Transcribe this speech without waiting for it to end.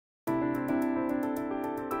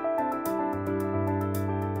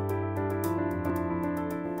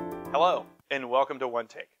Hello, and welcome to One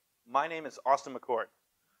Take. My name is Austin McChord.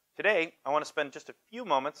 Today, I want to spend just a few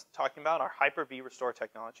moments talking about our Hyper-V restore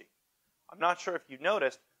technology. I'm not sure if you've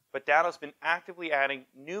noticed, but Datto's been actively adding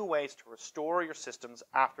new ways to restore your systems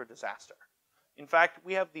after disaster. In fact,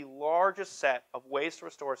 we have the largest set of ways to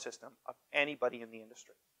restore a system of anybody in the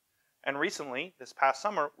industry. And recently, this past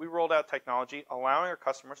summer, we rolled out technology allowing our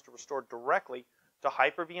customers to restore directly to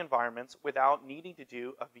Hyper-V environments without needing to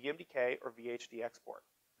do a VMDK or VHD export.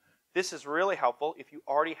 This is really helpful if you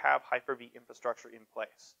already have Hyper-V infrastructure in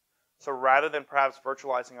place. So rather than perhaps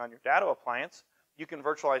virtualizing on your Datto appliance, you can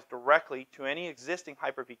virtualize directly to any existing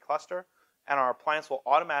Hyper-V cluster, and our appliance will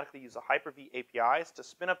automatically use the Hyper-V APIs to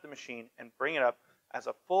spin up the machine and bring it up as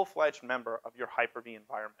a full-fledged member of your Hyper-V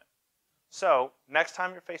environment. So next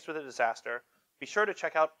time you're faced with a disaster, be sure to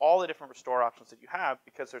check out all the different restore options that you have,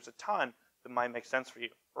 because there's a ton that might make sense for you.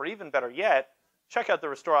 Or even better yet, check out the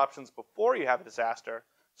restore options before you have a disaster,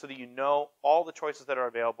 so that you know all the choices that are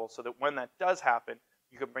available, so that when that does happen,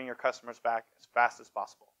 you can bring your customers back as fast as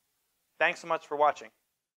possible. Thanks so much for watching.